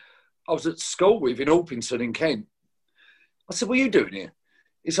 Kenny, I was at school with in Alpington in Kent. I said, "What are you doing here?"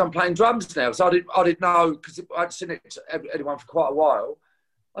 He said, "I'm playing drums now." So I didn't know because I'd seen it to anyone for quite a while.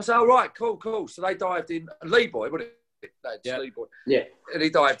 I said, "All right, cool." So they dived in. Lee Boy, wasn't it? Lee Boy. Yeah. And he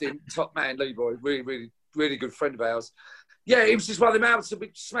dived in, top man, Lee Boy, really, really, really good friend of ours. Yeah, it was just one of them albums that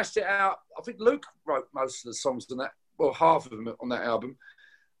we smashed it out. I think Luke wrote most of the songs on that, well, half of them on that album.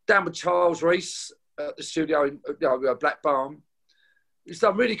 Down with Charles Reese at the studio in Black Barn. It was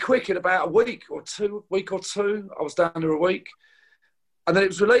done really quick in about a week or two. I was down there a week. And then it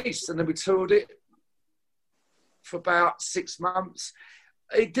was released, and then we toured it for about 6 months.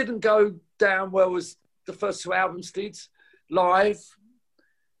 It didn't go down well as the first two albums did live,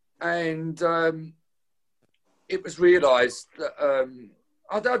 and it was realised that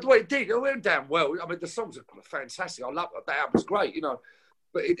it did. It went down well. I mean, the songs are fantastic. I love it. The album's great, you know.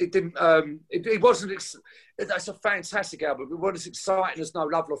 but it didn't. It wasn't. That's a fantastic album. It wasn't as exciting as No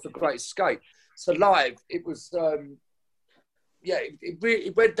Love Lost, The Great Escape. So live, it was.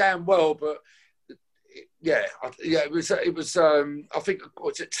 It went down well, but it was. I think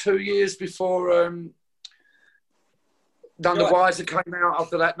was it 2 years before. None the Wiser came out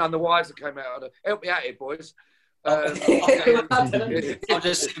after that. None the Wiser came out. Help me out here, boys. I'm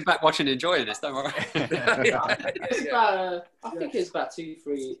just sitting back watching and enjoying this, don't worry. I think it's about 2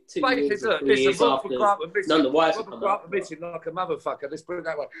 years Robert after Grant was None the Wiser Robert Grant was missing like a motherfucker. Let's put it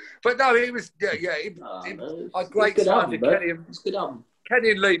that way. But no, he was, I had great time with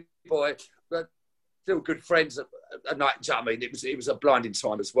Kenny and Lee Boy, but still good friends at night. I mean, it was a blinding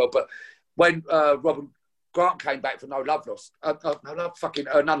time as well. But when Robert Grant came back for No Love Lost,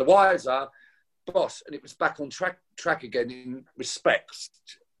 None the Wiser, Boss, and it was back on track again in respects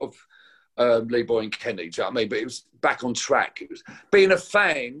of Lee Boy and Kenny. Do you know what I mean? But it was back on track. It was being a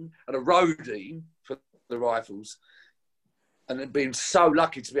fan and a roadie for the Rifles, and then being so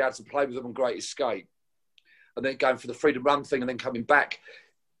lucky to be able to play with them on Great Escape, and then going for the Freedom Run thing, and then coming back,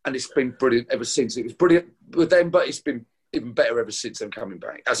 and it's been brilliant ever since. It was brilliant with them, but it's been even better ever since them coming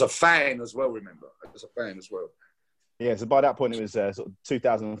back as a fan as well. Remember, as a fan as well. Yeah, so by that point, it was sort of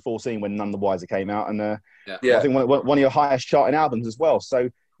 2014 when None the Wiser came out, and I Yeah. think one of your highest charting albums as well.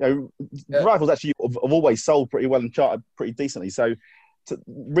 So, Rifles actually have always sold pretty well and charted pretty decently. So, it's a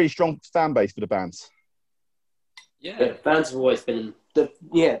really strong fan base for the bands. Yeah, fans have always been the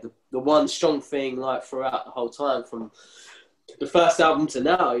one strong thing like throughout the whole time from the first album to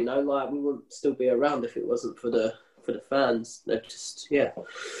now. You know, like we wouldn't still be around if it wasn't for the fans. They're just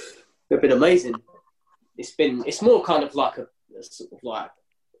they've been amazing. It's more kind of like a sort of like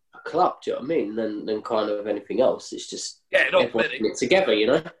a club, do you know what I mean? Than kind of anything else. It's just everyone in it together, you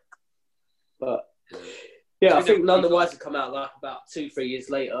know. But I think None the Wiser come out like about 2-3 years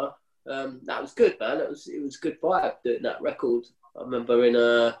later. That was good, man. It was good vibe doing that record. I remember in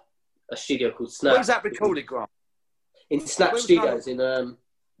a studio called Snap. Where's that recorded, Grant? In Snap Studios in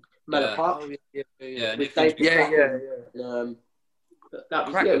Manor Park. Yeah. With Dave McCracken. That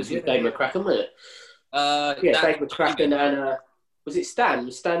was it was with Dave McCracken, wasn't it? Dave McCracken and was it Stan?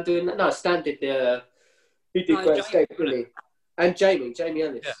 Was Stan doing that? No, Stan did he did Great Escape, didn't he? And Jamie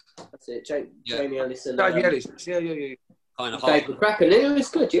Ellis. Yeah. That's it. Jamie Ellis and Jamie Ellis. Yeah. Kind of Dave McCracken. It was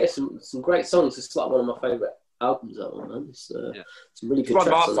good. Yeah, some great songs. It's like one of my favourite albums. That one, man. It's some really good. It's one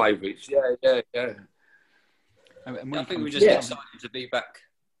tracks of my favourites. Yeah. I think we were just excited to be back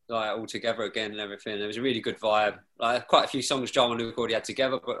like all together again and everything. It was a really good vibe. Like quite a few songs John and Luke already had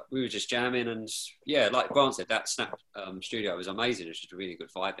together, but we were just jamming and like Grant said, that Snap studio was amazing. It was just a really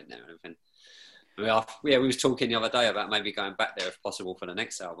good vibe in there and everything. We was talking the other day about maybe going back there if possible for the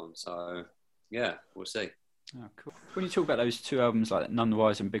next album. So we'll see. Oh, cool. When you talk about those two albums like None the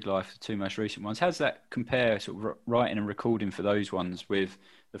Wiser and Big Life, the two most recent ones, how does that compare sort of writing and recording for those ones with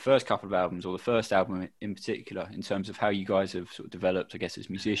the first couple of albums or the first album in particular in terms of how you guys have sort of developed, I guess, as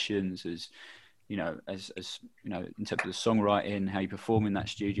musicians, as in terms of the songwriting, how you perform in that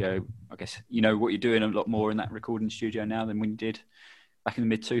studio? I guess, what you're doing a lot more in that recording studio now than when you did back in the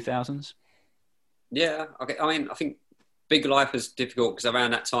mid-2000s? Yeah, okay. I mean, I think Big Life was difficult because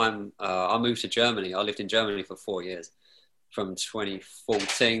around that time I moved to Germany. I lived in Germany for 4 years from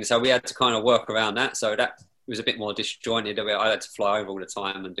 2014. So we had to kind of work around that. So that was a bit more disjointed. I had to fly over all the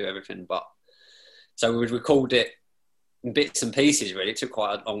time and do everything. So we would record it in bits and pieces, really. It took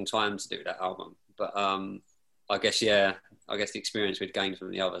quite a long time to do that album. But I guess the experience we'd gained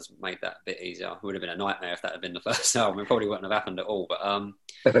from the others made that a bit easier. It would have been a nightmare if that had been the first album. It probably wouldn't have happened at all. But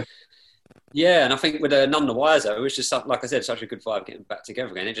and I think with None the Wiser, it was just, like I said, such a good vibe getting back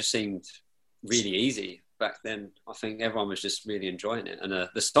together again. It just seemed really easy back then. I think everyone was just really enjoying it. And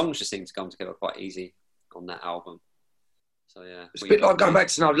the songs just seemed to come together quite easy on that album. So, yeah. It's a bit like going back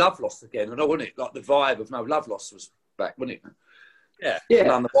to No Love Lost again, wasn't it? Like the vibe of No Love Lost was back, wasn't it? Yeah.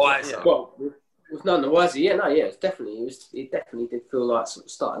 None the Wiser. Yeah. Well, with None the Wiser, it definitely did feel like sort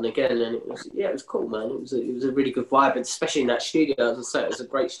of starting again, and it was cool, man. It was a really good vibe, and especially in that studio. As I say, it was a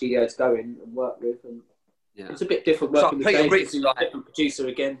great studio to go in and work with, and it was a bit different working with Dave. He was a different producer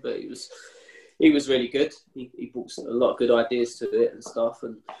again, but he was really good. He brought a lot of good ideas to it and stuff,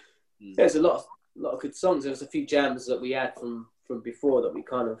 and there's a lot of good songs. There was a few jams that we had from before that we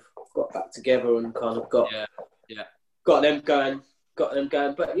kind of got back together and kind of got them going.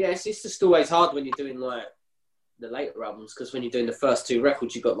 But it's just always hard when you're doing like the later albums, because when you're doing the first two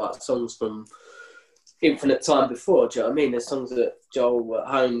records, you've got like songs from infinite time before. Do you know what I mean? There's songs that Joel at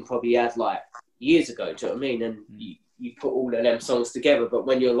home probably had like years ago. Do you know what I mean? And you put all of them songs together, but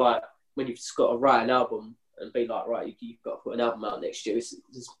when you've just got to write an album and be like, right, you've got to put an album out next year.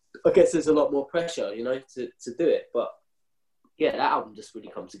 I guess there's a lot more pressure, you know, to do it. But yeah, that album just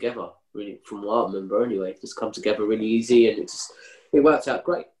really come together, really, from what I remember anyway. It just come together really easy, and it worked out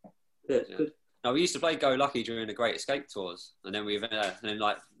great. Yeah, it's good. No, we used to play Go Lucky during the Great Escape tours, and then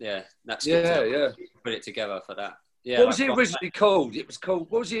that's put it together for that. Yeah. What was it originally called? It was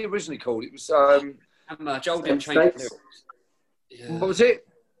called. What was it originally called? It was Joel didn't change the lyrics. Yeah. What was it?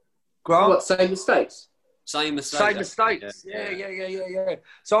 Grant? What, Same Mistakes? Same Mistakes. Yeah.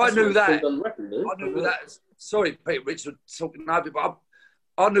 So I knew that. I knew that. Sorry, Peter Richard talking over, but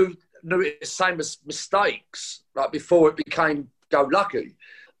I knew it as Same as Mistakes, like before it became Go Lucky.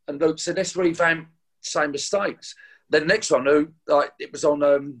 And Luke said, let's revamp Same Mistakes. Then the next one I knew, like, it was on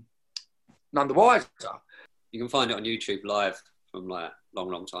None the Wiser. You can find it on YouTube live from like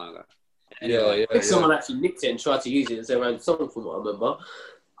long time ago. Anyway, I think someone actually nicked it and tried to use it as their own song, from what I remember.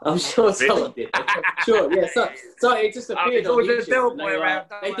 I'm sure someone did. Sure, yeah. So it just appeared on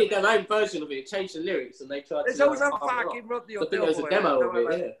YouTube. They did their own version of it, changed the lyrics, and they tried to... There's always a fucking Rodney or I think there was a demo of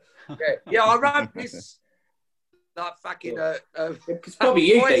it, yeah. I wrote this... Like fucking... it's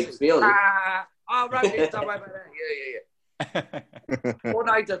probably you, Dave, to be honest. I wrote this, don't worry about that.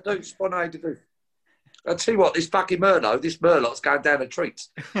 Yeah. Spon do. I'll tell you what, this Murlot's going down a treat.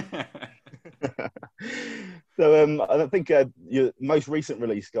 So I think your most recent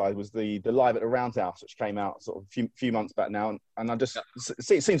release, guys, was the Live at the Roundhouse, which came out sort of a few months back now, and I just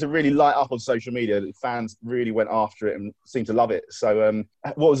it seems to really light up on social media. The fans really went after it and seemed to love it. So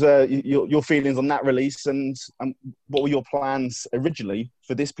what was your feelings on that release, and what were your plans originally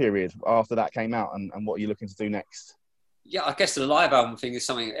for this period after that came out, and what are you looking to do next? Yeah, I guess the live album thing is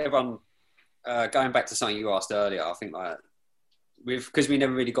something everyone... going back to something you asked earlier, I think like because we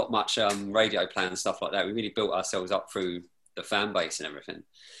never really got much radio play and stuff like that, we really built ourselves up through the fan base and everything.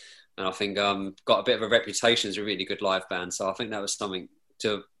 And I think got a bit of a reputation as a really good live band. So I think that was something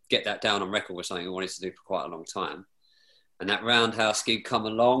to get that down on record was something I wanted to do for quite a long time. And that Roundhouse gig come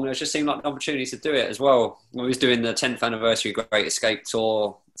along, it just seemed like an opportunity to do it as well. We was doing the 10th anniversary Great Escape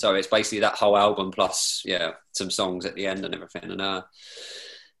tour. So it's basically that whole album plus, some songs at the end and everything. And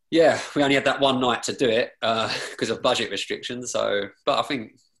we only had that one night to do it because of budget restrictions. So, but I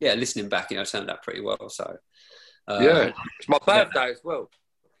think, listening back, it turned out pretty well. So, it's my birthday as well.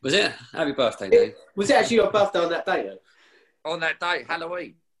 Was it? Happy birthday, Dave. Was it actually your birthday on that day, though? On that day,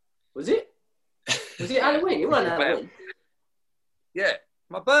 Halloween. Was it? Was it Halloween? It wasn't Halloween. Yeah,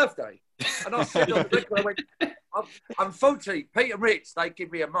 my birthday. And I said on the record, I went, unfortunately, Peter Rich, they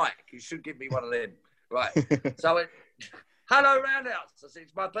give me a mic. You should give me one of them. Right. So I went, hello, Roundhouse. I said,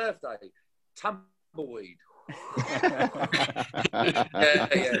 it's my birthday. Tumbleweed.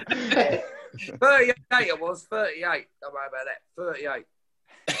 yeah. 38 I was, 38. Don't worry about that. 38.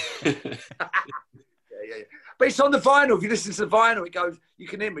 yeah. But it's on the vinyl. If you listen to the vinyl, it goes, you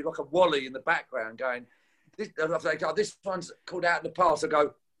can hear me like a Wally in the background going, this one's called Out in the Past. I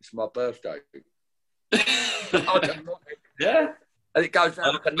go, it's my birthday. Yeah. And it goes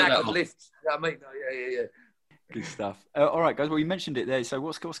down like a knack of lifts. You know what I mean? Yeah. Good stuff. All right, guys. Well, you mentioned it there. So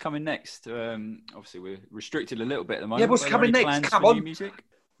what's coming next? Obviously, we're restricted a little bit at the moment. Yeah, what's coming next? Come on. New music?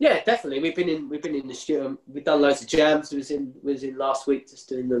 Yeah, definitely. We've been in the studio. We've done loads of jams. Was in last week, just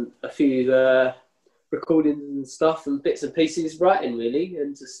doing a few recording and stuff and bits and pieces, writing really,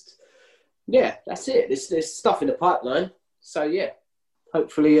 and just that's it. There's stuff in the pipeline. So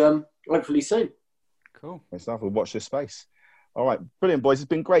hopefully soon. Cool. Great stuff. We'll watch this space. All right, brilliant, boys. It's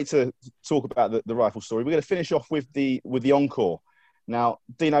been great to talk about the rifle story. We're going to finish off with the encore. Now,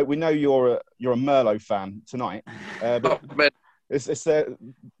 Dino, we know you're a Merlot fan tonight, but it's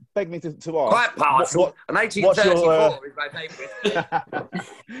beg me to ask. Quite partial. An 1834 is my favourite.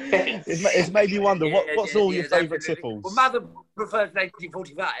 It's made me wonder what's all your favourite tipples. Well, Mother prefers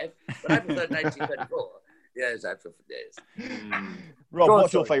 1945, but I prefer 1934. Yes, I prefer this. Rob,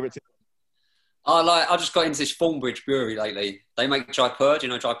 what's your favourite tipples? I just got into this Thornbridge brewery lately. They make Jaipur. Do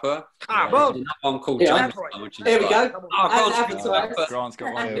you know Jaipur? Well, another one called Jamestown. There we go. Grant's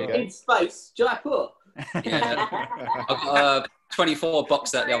got one. In space, Jaipur. Yeah. I got 24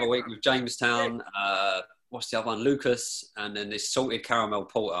 boxed that the other week with Jamestown. What's the other one? Lucas, and then this salted caramel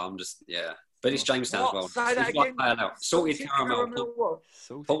porter. But it's Jamestown as well. Say that again. Salted caramel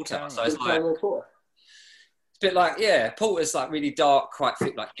porter. So it's like a bit like porter's like really dark, quite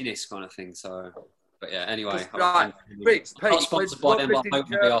thick, like Guinness kind of thing. So, but anyway, right. Rich, not sponsored by them, but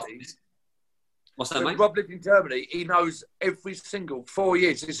hopefully after this. What's that, mate? Rob lived in Germany. He knows every single 4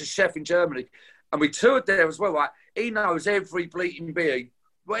 years. He's a chef in Germany, and we toured there as well. Right? He knows every bleating beer.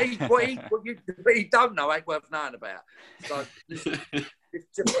 What you don't know ain't worth knowing about. So,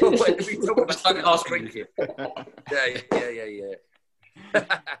 whenever we talk about Ask me. Yeah.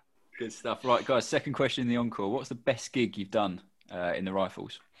 Good stuff. Right, guys, second question in the encore. What's the best gig you've done in the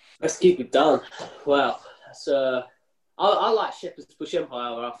Rifles? Best gig we've done. Well, that's, I like Shepherd's Bush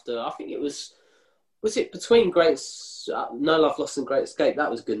Empire after. I think it was it between No Love Lost and Great Escape?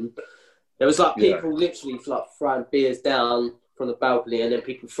 That was good. There was like people literally like throwing beers down from the balcony and then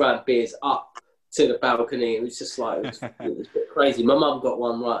people throwing beers up to the balcony. It was just like, it was a bit crazy. My mum got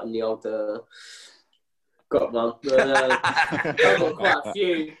one right in the old... got one. I've got quite a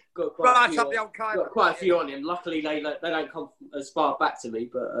few. Got quite a few on him. Luckily, they don't come as far back to me,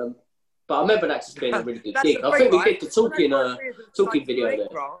 but I remember that just being a really good gig. I think we did the talking video there.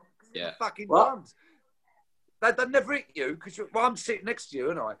 Yeah. Fucking ones. They never hit you because I'm sitting next to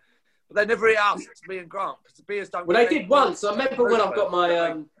you, and but they never hit us. It's me and Grant because the beers don't. Well, they did once. I remember when I got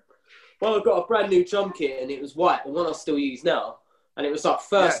my I got a brand new drum kit and it was white, the one I still use now, and it was like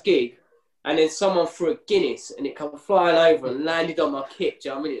first gig. And then someone threw a Guinness and it come flying over and landed on my kit. Do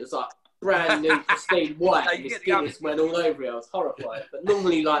you know what I mean? It was like brand new, pristine white. And this Guinness went all over it. I was horrified. But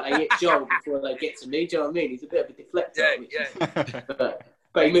normally, like, they hit Joel before they get to me. Do you know what I mean? He's a bit of a deflector.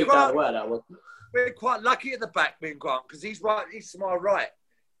 But he moved out of the way, that one. We're quite lucky at the back, me and Grant, because he's to my right.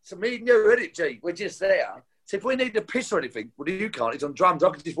 So me and you, isn't it, G? We're just there. So if we need to piss or anything, well, you can't. He's on drums.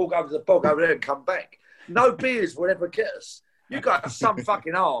 I can just walk over to the bog over there and come back. No beers will ever get us. You got some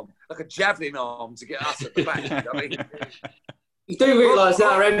fucking arm, like a javelin arm, to get us at the back. You know what I mean? You do realise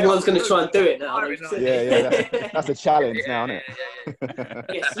now everyone's going to try and do it now. That's a challenge now, isn't it?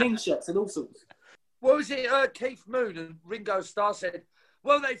 Yeah, slingshots and all sorts. What was it? Keith Moon and Ringo Starr said,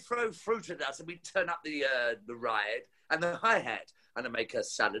 well, they throw fruit at us and we turn up the ride and the hi-hat and they make a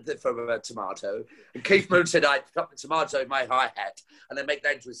salad. They throw a tomato. And Keith Moon said, I put the tomato in my hi-hat and they make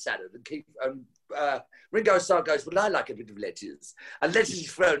that into a salad. And Ringo Starr goes, well, I like a bit of lettuce. And lettuce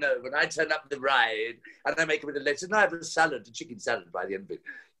is thrown over and I turn up the ride and I make a bit of lettuce and I have a salad, a chicken salad by the end of it.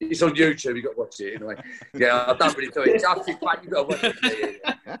 It's on YouTube, you've got to watch it anyway. Yeah, I don't really do it. It's actually fun, you've got to watch it.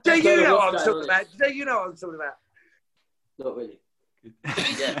 Do you know what I'm talking about? Do you know what I'm talking about? Not really.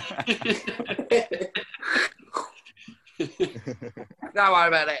 Yeah. Don't worry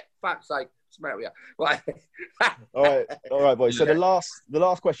about it. Fuck's sake. Smell you. Right. All right, boys. So the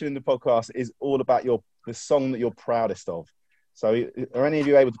last question in the podcast is all about the song that you're proudest of. So are any of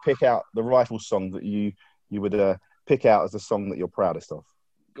you able to pick out the Rifle song that you would pick out as the song that you're proudest of?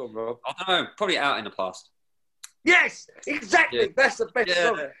 Go on, Rob. I don't know. Probably Out in the Past. Yes, exactly. Yeah. That's the best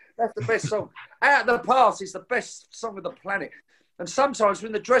song. That's the best song. Out in the Past is the best song on the planet. And sometimes we're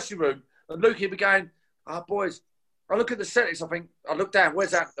in the dressing room and Luke will be going, boys, I look at the settings, I look down,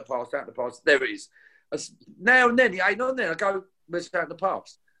 where's Out in the Past? Out in the Past. There it is. Now and then, he ain't on there. I go, where's Out in the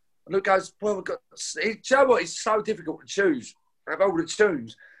Past? And Luke goes, well, we've got... Do you know what? It's so difficult to choose. I have all the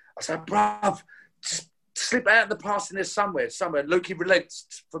tunes. I say, bruv, just slip Out in the Past in there somewhere. And Luke, he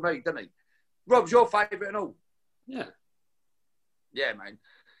relents for me, doesn't he? Rob's your favourite and all. Yeah. Yeah, man.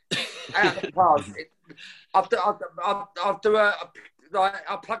 Out in the Past. I'll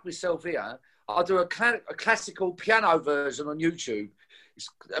plug myself here. I'll do a classical piano version on YouTube. It's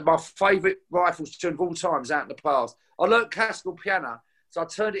my favourite Rifles tune of all time is Out in the Past. I learned classical piano, so I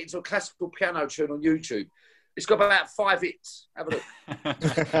turned it into a classical piano tune on YouTube. It's got about 5 hits. Have a look.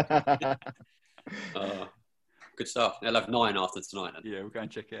 Good stuff. They'll have 9 after tonight. Then. Yeah, we'll go and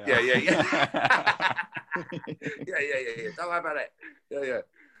check it out. Yeah. yeah. Don't worry about it. Yeah.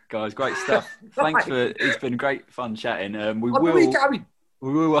 Guys, great stuff. Thanks it's been great fun chatting. We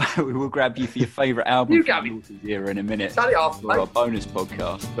will grab you for your favourite album from the era in a minute for our bonus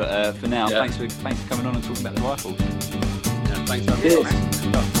podcast. But for now, thanks for coming on and talking about the Rifles. Yeah, thanks for having me.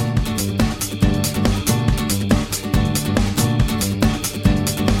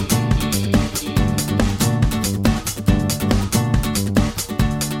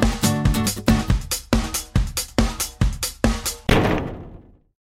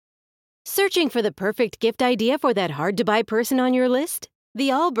 Searching for the perfect gift idea for that hard-to-buy person on your list? The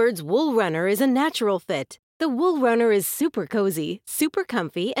Allbirds Wool Runner is a natural fit. The Wool Runner is super cozy, super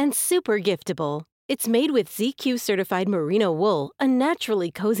comfy, and super giftable. It's made with ZQ-certified merino wool, a naturally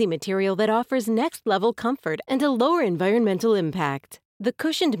cozy material that offers next-level comfort and a lower environmental impact. The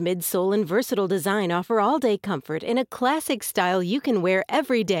cushioned midsole and versatile design offer all-day comfort in a classic style you can wear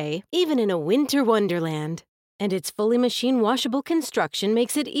every day, even in a winter wonderland. And its fully machine-washable construction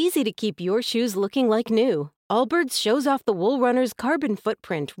makes it easy to keep your shoes looking like new. Allbirds shows off the Wool Runner's carbon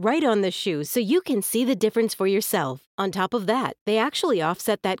footprint right on the shoe so you can see the difference for yourself. On top of that, they actually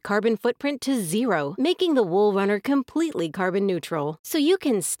offset that carbon footprint to 0, making the Wool Runner completely carbon neutral, so you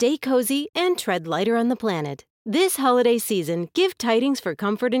can stay cozy and tread lighter on the planet. This holiday season, give tidings for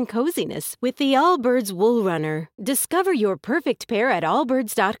comfort and coziness with the Allbirds Wool Runner. Discover your perfect pair at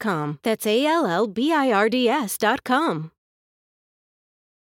allbirds.com. That's ALLBIRDS.com.